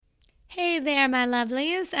Hey there, my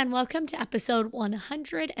lovelies, and welcome to episode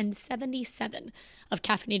 177 of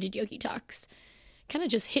Caffeinated Yogi Talks. Kind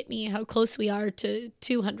of just hit me how close we are to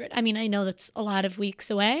 200. I mean, I know that's a lot of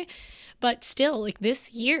weeks away, but still, like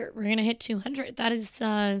this year, we're going to hit 200. That is,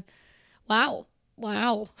 wow.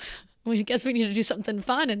 I guess we need to do something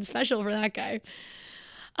fun and special for that guy.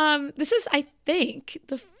 This is, I think,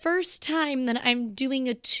 the first time that I'm doing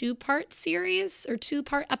a two-part series or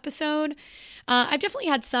two-part episode. I've definitely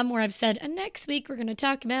had some where I've said, and next week we're going to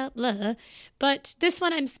talk about blah, but this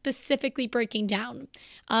one I'm specifically breaking down.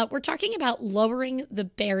 We're talking about lowering the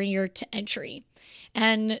barrier to entry.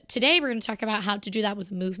 And today we're going to talk about how to do that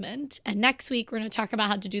with movement. And next week we're going to talk about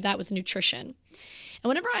how to do that with nutrition. And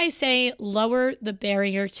whenever I say lower the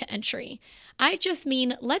barrier to entry, I just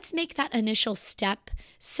mean let's make that initial step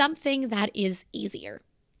something that is easier.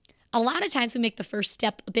 A lot of times we make the first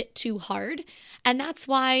step a bit too hard, and that's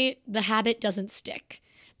why the habit doesn't stick.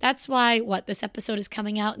 That's why this episode is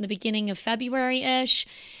coming out in the beginning of February-ish.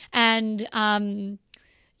 And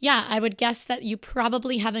I would guess that you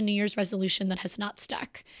probably have a New Year's resolution that has not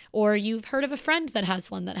stuck, or you've heard of a friend that has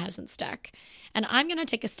one that hasn't stuck. And I'm going to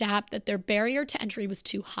take a stab that their barrier to entry was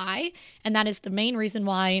too high, and that is the main reason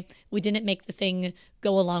why we didn't make the thing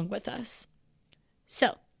go along with us.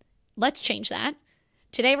 So let's change that.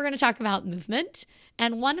 Today we're going to talk about movement,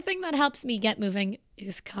 and one thing that helps me get moving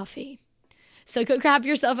is coffee. So go grab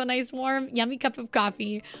yourself a nice warm, yummy cup of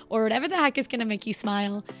coffee, or whatever the heck is going to make you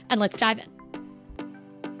smile, and let's dive in.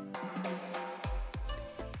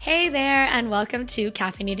 Hey there, and welcome to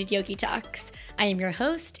Caffeinated Yogi Talks. I am your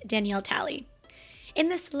host, Danielle Talley. In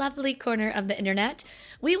this lovely corner of the internet,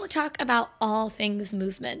 we will talk about all things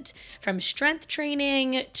movement, from strength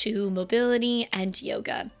training to mobility and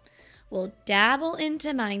yoga. We'll dabble into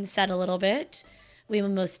mindset a little bit. We will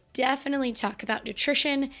most definitely talk about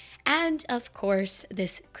nutrition and, of course,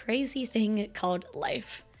 this crazy thing called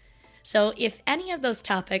life. So if any of those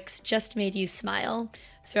topics just made you smile,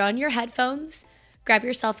 throw on your headphones, grab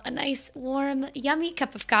yourself a nice, warm, yummy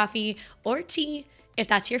cup of coffee or tea, if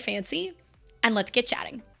that's your fancy, and let's get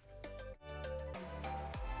chatting.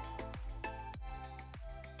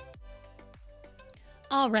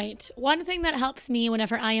 All right, one thing that helps me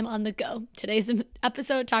whenever I am on the go, today's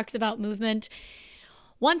episode talks about movement.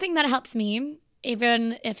 One thing that helps me,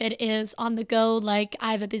 even if it is on the go, like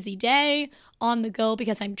I have a busy day, on the go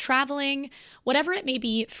because I'm traveling, whatever it may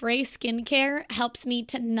be, Frey Skincare helps me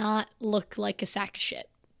to not look like a sack of shit.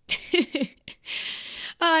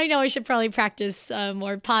 I know I should probably practice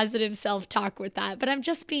more positive self-talk with that, but I'm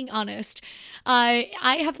just being honest. I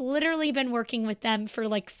have literally been working with them for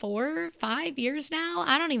like 4 or 5 years now.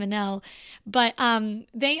 I don't even know, but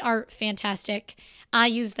they are fantastic. I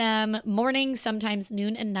use them morning, sometimes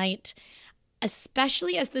noon and night,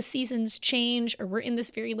 especially as the seasons change or we're in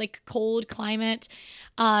this very like cold climate.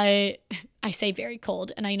 I say very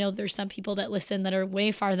cold, and I know there's some people that listen that are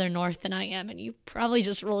way farther north than I am, and you probably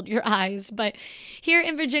just rolled your eyes, but here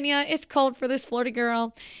in Virginia, it's cold for this Florida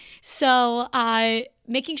girl. So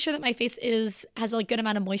making sure that my face has a good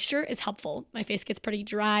amount of moisture is helpful. My face gets pretty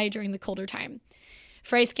dry during the colder time.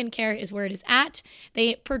 Frey Skincare is where it is at.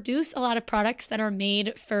 They produce a lot of products that are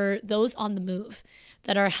made for those on the move,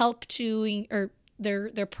 that are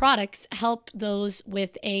their products help those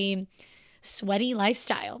with a sweaty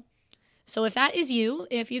lifestyle. So if that is you,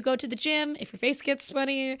 if you go to the gym, if your face gets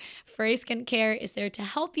sweaty, Frey Skincare is there to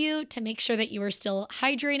help you to make sure that you are still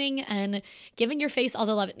hydrating and giving your face all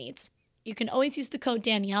the love it needs. You can always use the code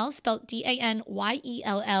Danielle, spelled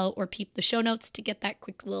Danyell, or peep the show notes to get that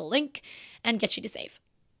quick little link and get you to save.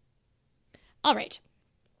 All right,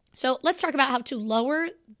 so let's talk about how to lower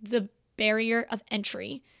the barrier of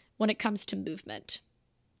entry when it comes to movement.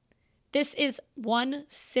 This is one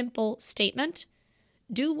simple statement.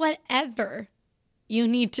 Do whatever you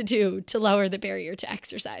need to do to lower the barrier to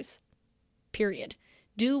exercise. Period.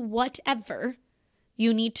 Do whatever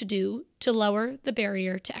you need to do to lower the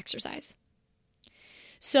barrier to exercise.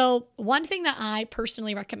 So one thing that I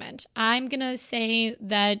personally recommend, I'm going to say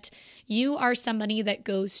that you are somebody that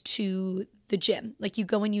goes to the gym, like you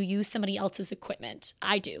go and you use somebody else's equipment.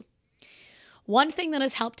 I do. One thing that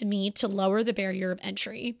has helped me to lower the barrier of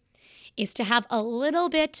entry is to have a little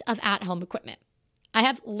bit of at-home equipment. I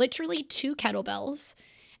have literally 2 kettlebells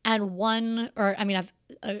and I have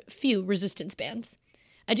a few resistance bands.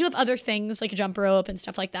 I do have other things like a jump rope and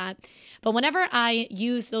stuff like that. But whenever I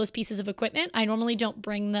use those pieces of equipment, I normally don't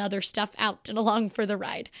bring the other stuff out and along for the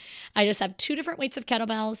ride. I just have 2 different weights of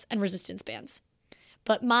kettlebells and resistance bands.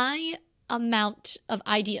 But my amount of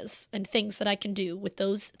ideas and things that I can do with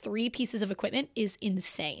those 3 pieces of equipment is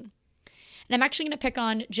insane. And I'm actually going to pick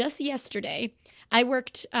on just yesterday. I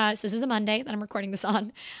worked, so this is a Monday that I'm recording this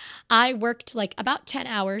on. I worked like about 10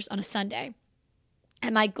 hours on a Sunday.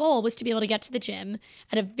 And my goal was to be able to get to the gym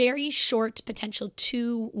at a very short, potential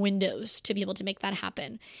 2 windows to be able to make that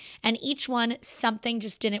happen. And each one, something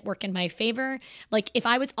just didn't work in my favor. Like if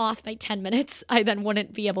I was off by 10 minutes, I then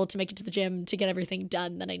wouldn't be able to make it to the gym to get everything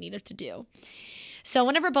done that I needed to do. So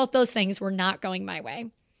whenever both those things were not going my way,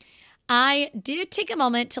 I did take a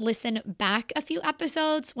moment to listen back a few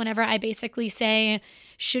episodes whenever I basically say,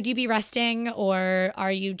 should you be resting or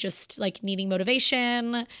are you just like needing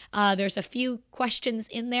motivation? There's a few questions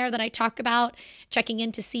in there that I talk about, checking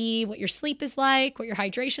in to see what your sleep is like, what your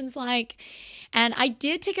hydration's like. And I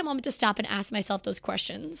did take a moment to stop and ask myself those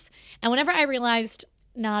questions. And whenever I realized,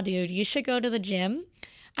 nah, dude, you should go to the gym,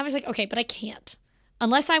 I was like, okay, but I can't.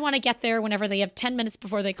 Unless I want to get there whenever they have 10 minutes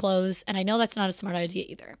before they close. And I know that's not a smart idea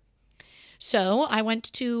either. So I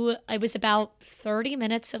it was about 30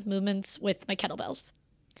 minutes of movements with my kettlebells.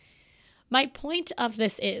 My point of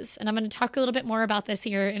this is, and I'm going to talk a little bit more about this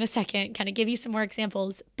here in a second, kind of give you some more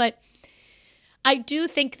examples, but I do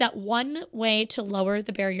think that one way to lower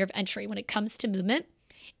the barrier of entry when it comes to movement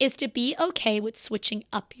is to be okay with switching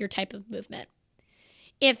up your type of movement.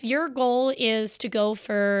 If your goal is to go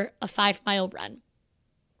for a 5-mile run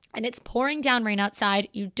and it's pouring down rain outside,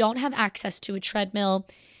 you don't have access to a treadmill,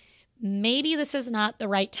 maybe this is not the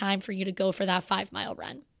right time for you to go for that 5-mile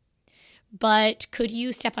run. But could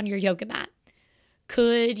you step on your yoga mat?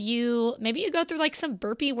 Maybe you go through like some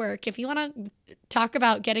burpee work. If you want to talk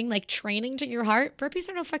about getting like training to your heart, burpees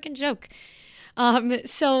are no fucking joke.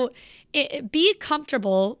 Be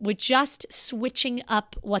comfortable with just switching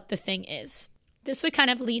up what the thing is. This would kind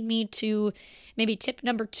of lead me to maybe tip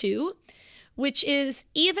number 2, which is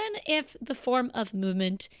even if the form of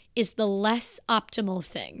movement is the less optimal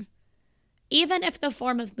thing,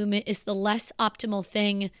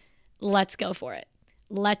 let's go for it.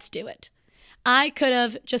 Let's do it. I could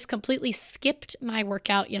have just completely skipped my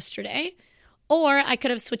workout yesterday, or I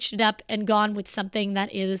could have switched it up and gone with something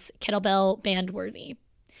that is kettlebell band worthy.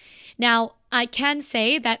 Now, I can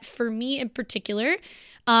say that for me in particular,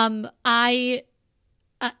 I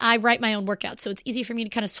write my own workouts, so it's easy for me to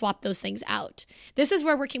kind of swap those things out. This is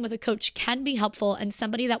where working with a coach can be helpful and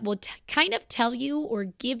somebody that will kind of tell you or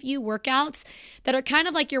give you workouts that are kind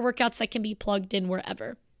of like your workouts that can be plugged in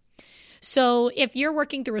wherever. So if you're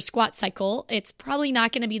working through a squat cycle, it's probably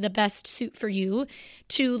not going to be the best suit for you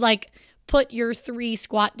to like put your 3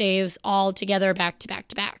 squat days all together back to back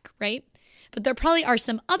to back, right? But there probably are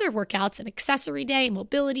some other workouts, an accessory day, a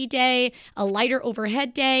mobility day, a lighter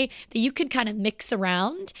overhead day that you can kind of mix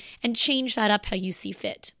around and change that up how you see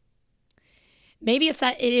fit. Maybe it's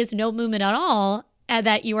that it is no movement at all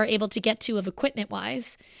that you are able to get to of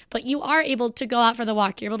equipment-wise, but you are able to go out for the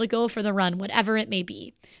walk, you're able to go for the run, whatever it may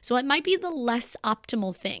be. So it might be the less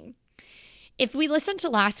optimal thing. If we listened to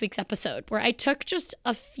last week's episode where I took just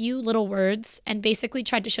a few little words and basically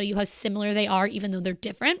tried to show you how similar they are even though they're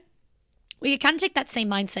different, we could kind of take that same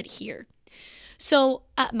mindset here. So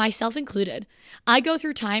myself included, I go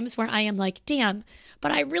through times where I am like, damn,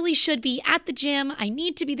 but I really should be at the gym. I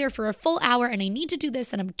need to be there for a full hour and I need to do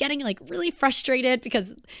this. And I'm getting like really frustrated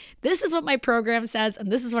because this is what my program says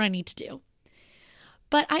and this is what I need to do.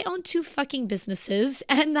 But I own 2 fucking businesses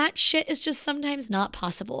and that shit is just sometimes not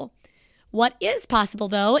possible. What is possible,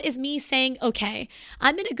 though, is me saying, okay,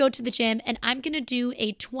 I'm going to go to the gym and I'm going to do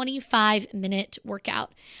a 25-minute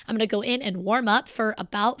workout. I'm going to go in and warm up for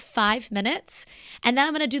about 5 minutes, and then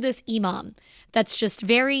I'm going to do this EMOM. That's just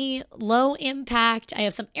very low impact. I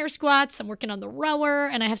have some air squats, I'm working on the rower,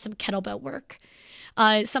 and I have some kettlebell work.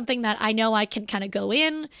 Something that I know I can kind of go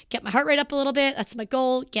in, get my heart rate up a little bit. That's my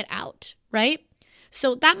goal, get out, right?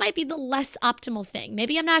 So that might be the less optimal thing.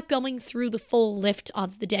 Maybe I'm not going through the full lift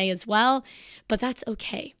of the day as well, but that's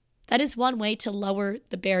okay. That is one way to lower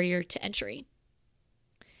the barrier to entry.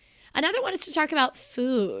 Another one is to talk about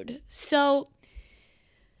food. So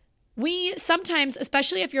we sometimes,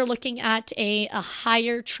 especially if you're looking at a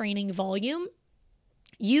higher training volume,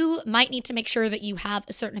 you might need to make sure that you have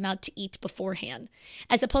a certain amount to eat beforehand,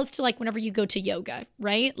 as opposed to like whenever you go to yoga,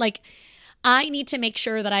 right? Like I need to make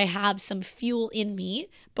sure that I have some fuel in me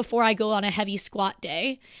before I go on a heavy squat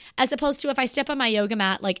day, as opposed to if I step on my yoga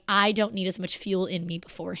mat, like I don't need as much fuel in me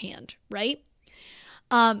beforehand, right?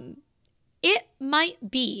 It might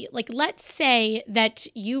be like, let's say that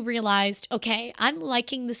you realized, okay, I'm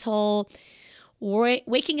liking this whole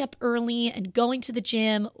waking up early and going to the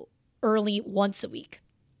gym early once a week.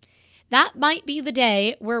 That might be the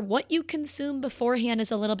day where what you consume beforehand is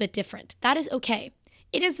a little bit different. That is okay.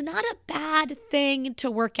 it is not a bad thing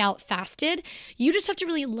to work out fasted. You just have to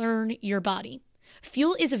really learn your body.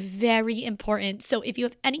 Fuel is very important. So if you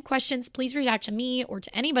have any questions, please reach out to me or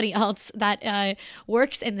to anybody else that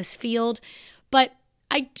works in this field. But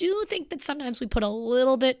I do think that sometimes we put a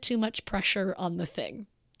little bit too much pressure on the thing.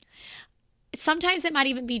 Sometimes it might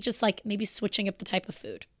even be just like maybe switching up the type of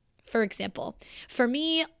food. For example, for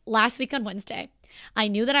me, last week on Wednesday, I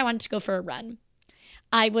knew that I wanted to go for a run.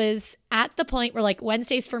 I was at the point where like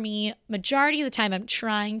Wednesdays for me, majority of the time I'm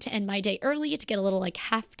trying to end my day early to get a little like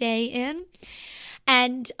half day in.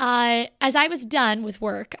 And as I was done with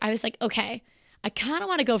work, I was like, okay, I kind of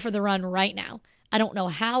want to go for the run right now. I don't know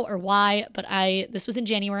how or why, but this was in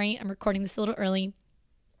January. I'm recording this a little early.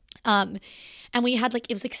 And we had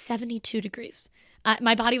it was like 72 degrees.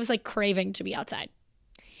 My body was like craving to be outside.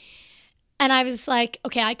 And I was like,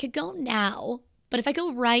 okay, I could go now, but if I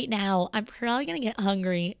go right now, I'm probably going to get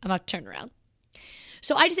hungry. I'm about to turn around.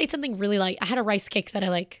 So I just ate something really light. I had a rice cake that I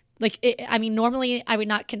like. Normally I would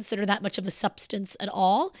not consider that much of a substance at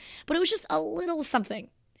all, but it was just a little something.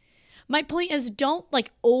 My point is, don't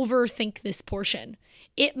overthink this portion.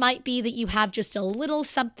 It might be that you have just a little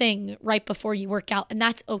something right before you work out, and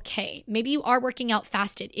that's okay. Maybe you are working out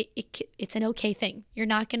fasted. It's an okay thing. You're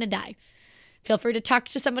not going to die. Feel free to talk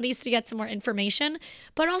to somebody to get some more information,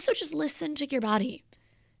 but also just listen to your body.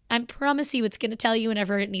 I promise you it's going to tell you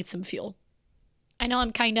whenever it needs some fuel. I know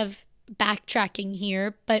I'm kind of backtracking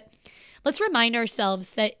here, but let's remind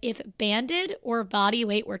ourselves that if banded or body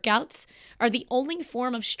weight workouts are the only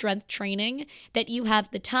form of strength training that you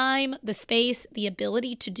have the time, the space, the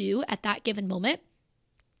ability to do at that given moment,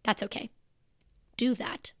 that's okay. Do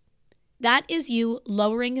that. That is you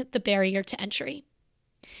lowering the barrier to entry.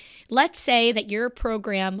 Let's say that your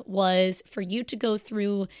program was for you to go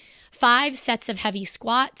through 5 sets of heavy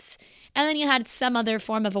squats, and then you had some other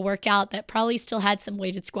form of a workout that probably still had some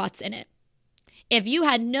weighted squats in it. If you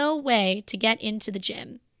had no way to get into the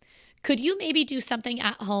gym, could you maybe do something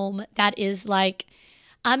at home that is like,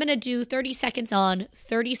 I'm going to do 30 seconds on,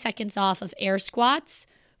 30 seconds off of air squats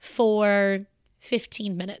for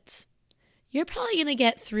 15 minutes? You're probably going to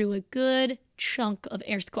get through a good chunk of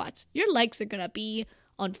air squats. Your legs are going to be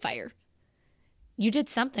on fire. You did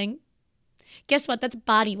something. Guess what? That's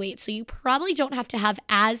body weight. So you probably don't have to have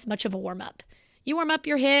as much of a warm up. You warm up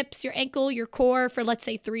your hips, your ankle, your core for let's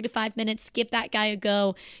say 3 to 5 minutes. Give that guy a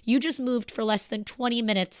go. You just moved for less than 20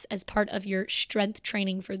 minutes as part of your strength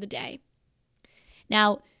training for the day.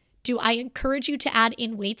 Now, do I encourage you to add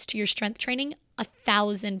in weights to your strength training?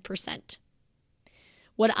 1,000%.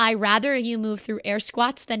 Would I rather you move through air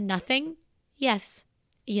squats than nothing? Yes.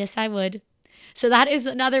 Yes, I would. So that is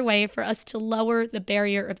another way for us to lower the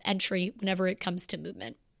barrier of entry whenever it comes to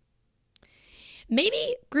movement.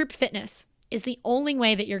 Maybe group fitness is the only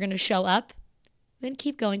way that you're going to show up. Then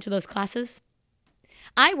keep going to those classes.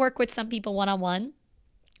 I work with some people one-on-one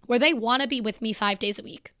where they want to be with me 5 days a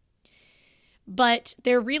week, but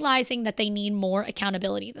they're realizing that they need more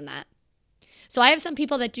accountability than that. So I have some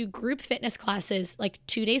people that do group fitness classes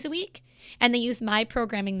 2 days a week, and they use my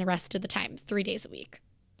programming the rest of the time, 3 days a week.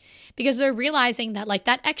 Because they're realizing that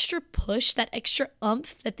that extra push, that extra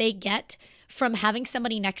oomph that they get from having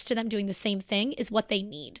somebody next to them doing the same thing is what they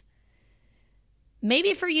need.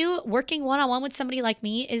 Maybe for you, working one-on-one with somebody like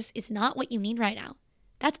me is not what you need right now.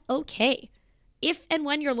 That's okay. If and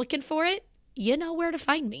when you're looking for it, you know where to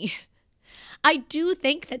find me. I do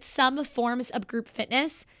think that some forms of group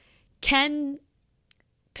fitness can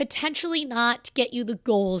potentially not get you the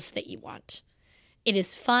goals that you want. It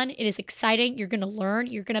is fun. It is exciting. You're going to learn.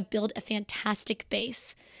 You're going to build a fantastic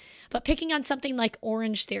base. But picking on something like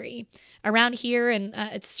Orange Theory, around here, and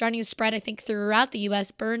it's starting to spread, I think, throughout the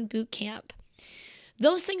U.S., Burn Boot Camp.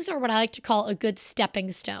 Those things are what I like to call a good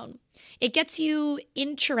stepping stone. It gets you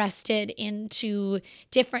interested into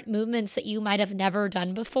different movements that you might have never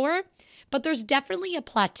done before, but there's definitely a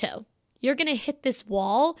plateau. You're going to hit this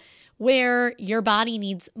wall where your body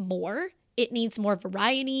needs more. It needs more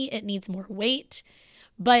variety. It needs more weight.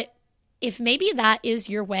 But if maybe that is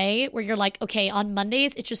your way where you're like, okay, on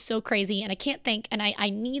Mondays, it's just so crazy and I can't think and I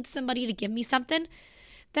need somebody to give me something,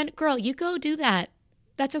 then girl, you go do that.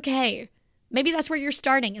 That's okay. Maybe that's where you're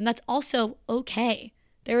starting and that's also okay.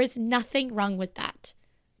 There is nothing wrong with that.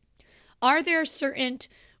 Are there certain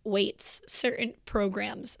weights, certain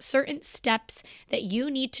programs, certain steps that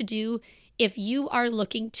you need to do if you are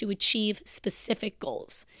looking to achieve specific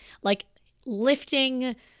goals? Like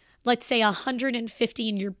lifting, let's say 150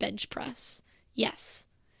 in your bench press. Yes.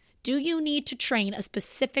 Do you need to train a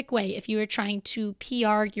specific way if you are trying to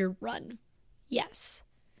PR your run? Yes.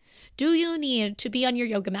 Do you need to be on your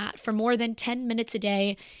yoga mat for more than 10 minutes a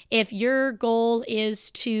day if your goal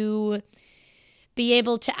is to be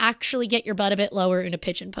able to actually get your butt a bit lower in a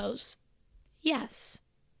pigeon pose? Yes.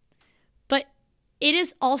 But it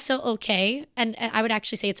is also okay, and I would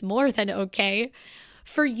actually say it's more than okay,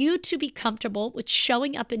 for you to be comfortable with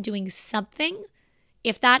showing up and doing something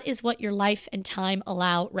if that is what your life and time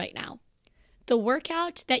allow right now. The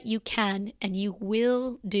workout that you can and you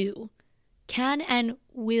will do,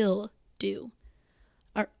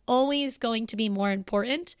 are always going to be more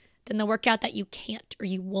important than the workout that you can't or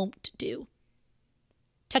you won't do.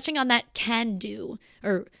 Touching on that can do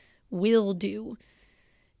or will do.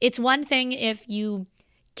 It's one thing if you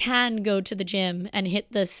can go to the gym and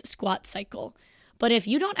hit this squat cycle, but if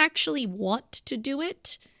you don't actually want to do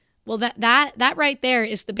it, well, that right there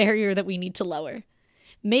is the barrier that we need to lower.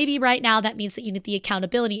 Maybe right now that means that you need the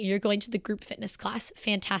accountability and you're going to the group fitness class.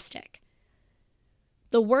 Fantastic.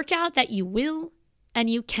 The workout that you will and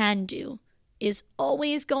you can do is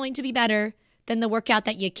always going to be better than the workout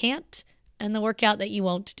that you can't and the workout that you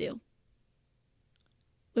won't do.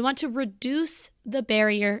 We want to reduce the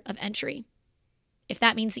barrier of entry. If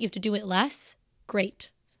that means that you have to do it less,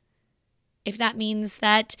 great. If that means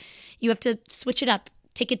that you have to switch it up,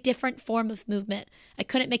 take a different form of movement. I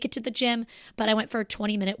couldn't make it to the gym, but I went for a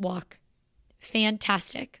 20-minute walk.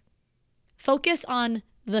 Fantastic. Focus on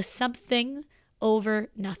the something over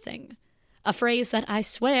nothing. A phrase that I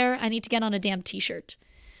swear I need to get on a damn t-shirt.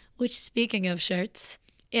 Which, speaking of shirts,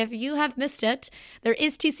 if you have missed it, there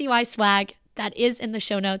is TCY swag that is in the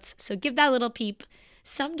show notes, so give that a little peep.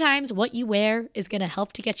 Sometimes what you wear is going to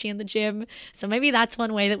help to get you in the gym, so maybe that's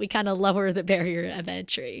one way that we kind of lower the barrier of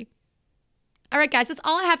entry. All right, guys, that's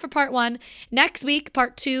all I have for part 1. Next week,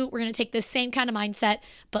 part 2, we're going to take this same kind of mindset,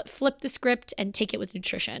 but flip the script and take it with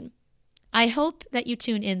nutrition. I hope that you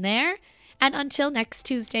tune in there. And until next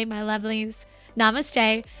Tuesday, my lovelies,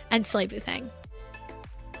 namaste and slay Buthang.